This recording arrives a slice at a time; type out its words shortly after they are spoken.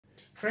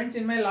Friends,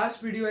 in my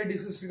last video I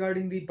discussed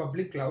regarding the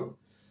public cloud,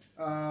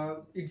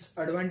 its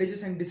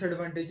advantages and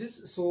disadvantages.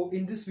 So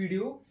in this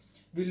video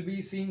we'll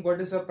be seeing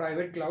what is a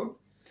private cloud.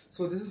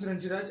 So this is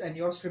Ranji and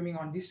you're streaming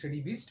on the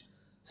Study Beast.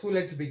 So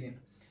let's begin.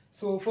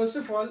 So first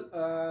of all,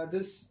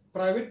 this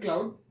private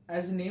cloud,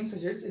 as the name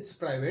suggests, it's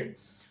private.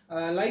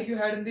 Like you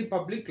had in the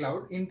public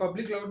cloud,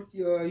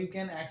 you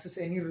can access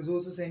any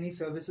resources, any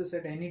services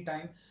at any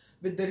time,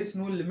 but there is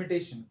no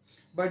limitation.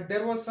 But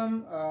there was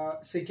some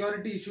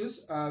security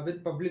issues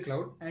with public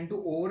cloud, and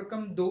to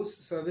overcome those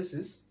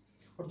services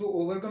or to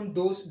overcome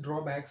those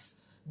drawbacks,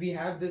 we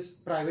have this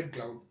private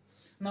cloud.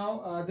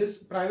 Now this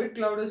private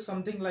cloud is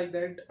something like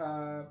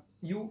that.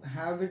 You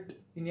have it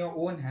in your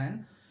own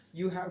hand,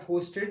 you have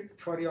hosted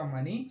for your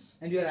money,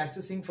 and you are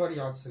accessing for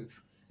yourself,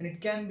 and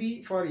it can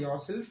be for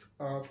yourself,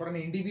 for an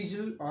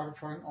individual, or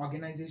for an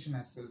organization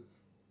as well.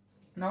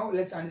 Now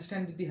let's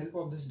understand with the help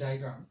of this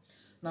diagram.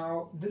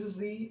 Now this is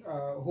the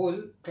whole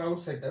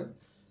cloud setup,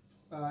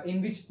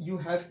 in which you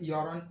have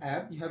your own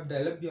app, you have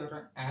developed your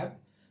own app,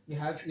 you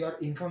have your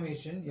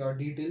information, your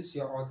details,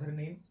 your author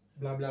name,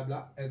 blah blah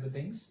blah,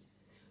 everything's.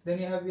 Then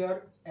you have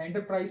your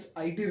enterprise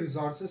IT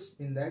resources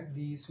in that,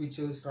 the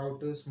switches,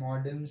 routers,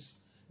 modems,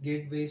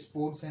 gateways,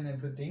 ports, and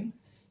everything.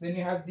 Then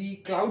you have the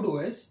cloud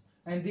OS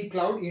and the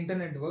cloud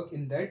internet network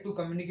in that to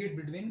communicate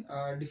between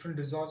different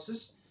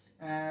resources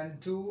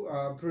and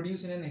to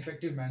produce in an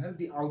effective manner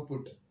the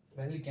output.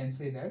 Well, you can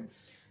say that.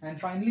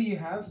 And finally, you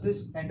have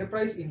this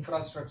enterprise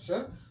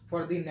infrastructure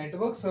for the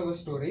network server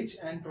storage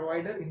and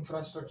provider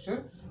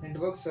infrastructure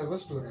network server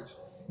storage.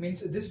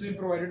 Means this will be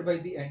provided by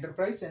the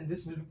enterprise and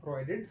this will be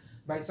provided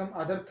by some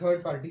other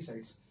third party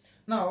sites.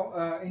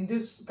 Now in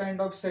this kind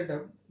of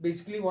setup,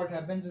 basically what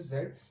happens is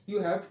that you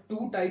have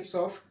two types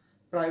of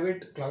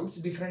private clouds,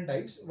 different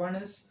types. One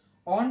is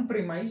on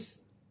premise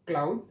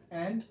cloud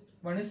and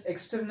one is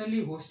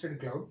externally hosted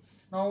cloud.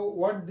 Now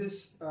what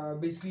this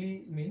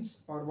basically means,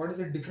 or what is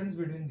the difference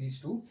between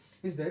these two,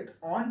 is that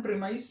on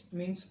premise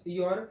means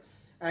you are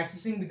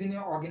accessing within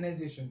your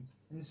organization.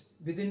 Means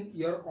within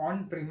your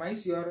on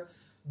premise you are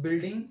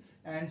building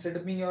and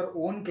setting your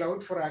own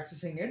cloud for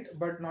accessing it,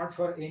 but not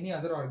for any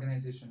other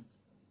organization.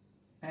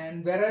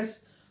 And whereas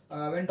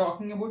when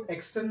talking about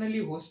externally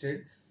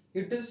hosted,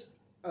 it is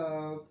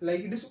like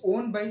it is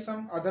owned by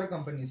some other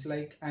companies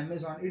like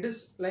Amazon. It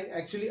is like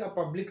actually a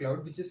public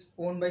cloud which is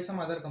owned by some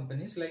other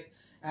companies like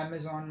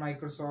Amazon,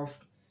 Microsoft,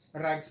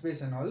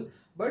 Rackspace and all,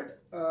 but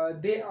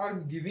they are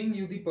giving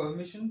you the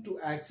permission to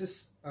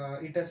access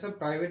it as a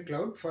private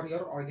cloud for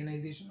your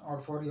organization or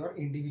for your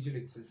individual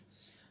itself.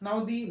 Now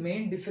the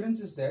main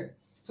difference is that,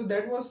 so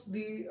that was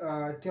the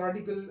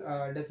theoretical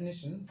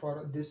definition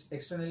for this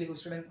externally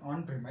hosted and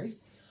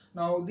on-premise.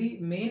 Now the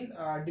main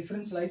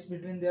difference lies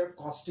between their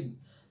costing.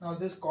 Now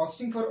this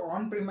costing for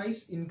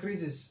on-premise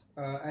increases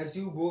as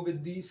you go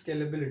with the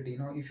scalability.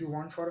 Now if you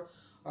want for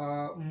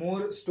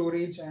more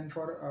storage and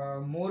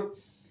for more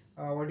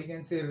what you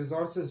can say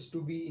resources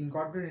to be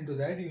incorporated into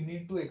that, you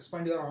need to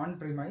expand your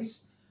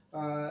on-premise,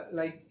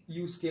 like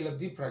you scale up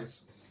the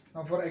price.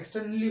 Now for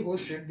externally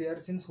hosted, they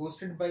are since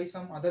hosted by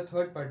some other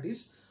third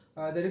parties,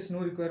 there is no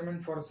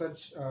requirement for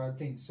such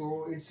things.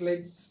 So it's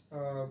like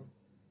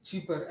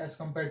cheaper as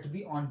compared to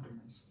the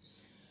on-premise.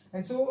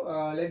 And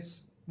so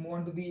let's move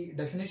on to the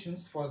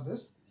definitions for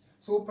this.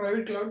 So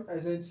private cloud,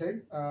 as I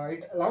said,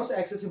 it allows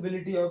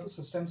accessibility of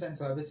systems and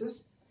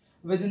services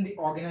within the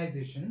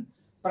organization.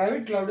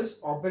 Private cloud is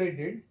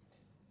operated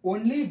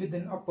only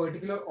within a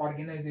particular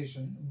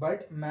organization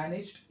but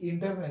managed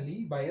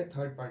internally by a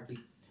third party.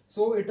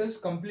 So it is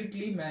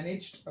completely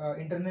managed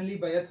internally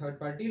by a third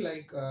party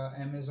like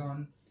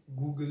Amazon,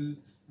 Google,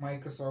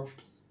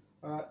 Microsoft,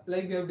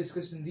 like we have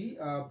discussed in the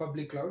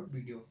public cloud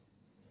video.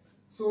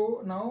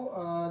 So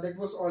now that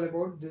was all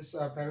about this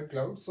private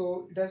cloud.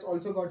 So it has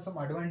also got some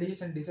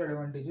advantages and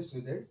disadvantages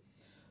with it.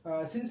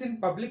 Since in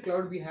public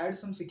cloud we had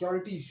some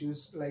security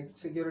issues, like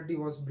security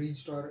was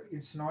breached or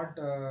it's not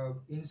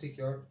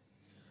insecure.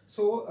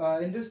 So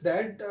in this,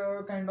 that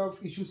kind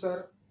of issues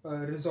are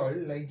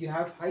resolved. Like you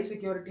have high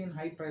security and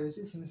high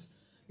privacy, since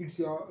it's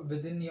your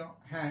within your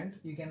hand.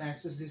 You can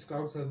access these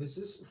cloud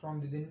services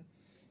from within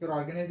your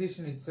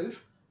organization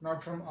itself,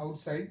 not from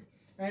outside.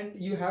 And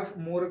you have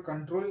more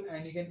control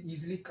and you can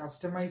easily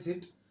customize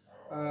it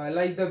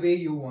like the way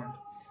you want.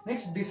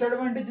 Next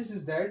disadvantages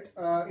is that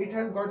it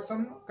has got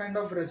some kind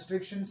of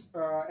restrictions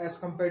as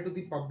compared to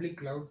the public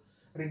cloud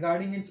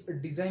regarding its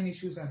design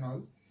issues and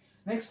all.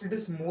 Next, it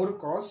is more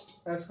cost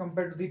as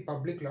compared to the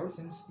public cloud,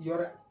 since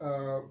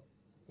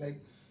like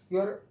you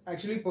are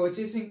actually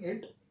purchasing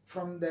it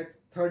from that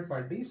third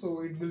party, so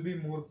it will be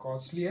more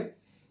costlier.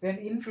 Then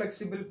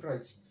inflexible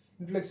price.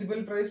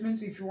 Inflexible price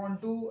means if you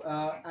want to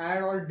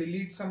add or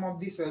delete some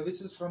of the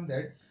services from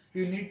that,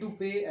 you need to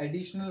pay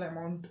additional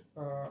amount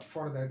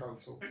for that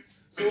also.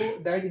 So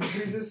that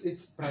increases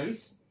its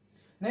price.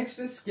 Next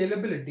is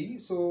scalability.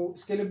 So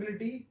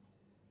scalability,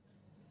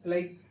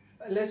 like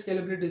less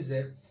scalability is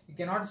there. You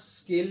cannot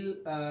scale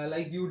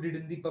like you did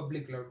in the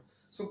public cloud.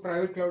 So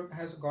private cloud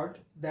has got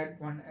that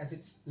one as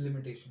its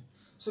limitation.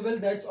 So well,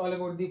 that's all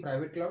about the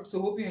private cloud. So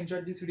hope you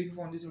enjoyed this video. If you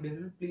found this video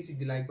helpful, please hit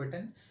the like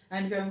button,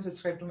 and if you haven't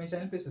subscribed to my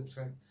channel, please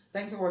subscribe.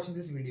 Thanks for watching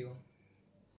this video.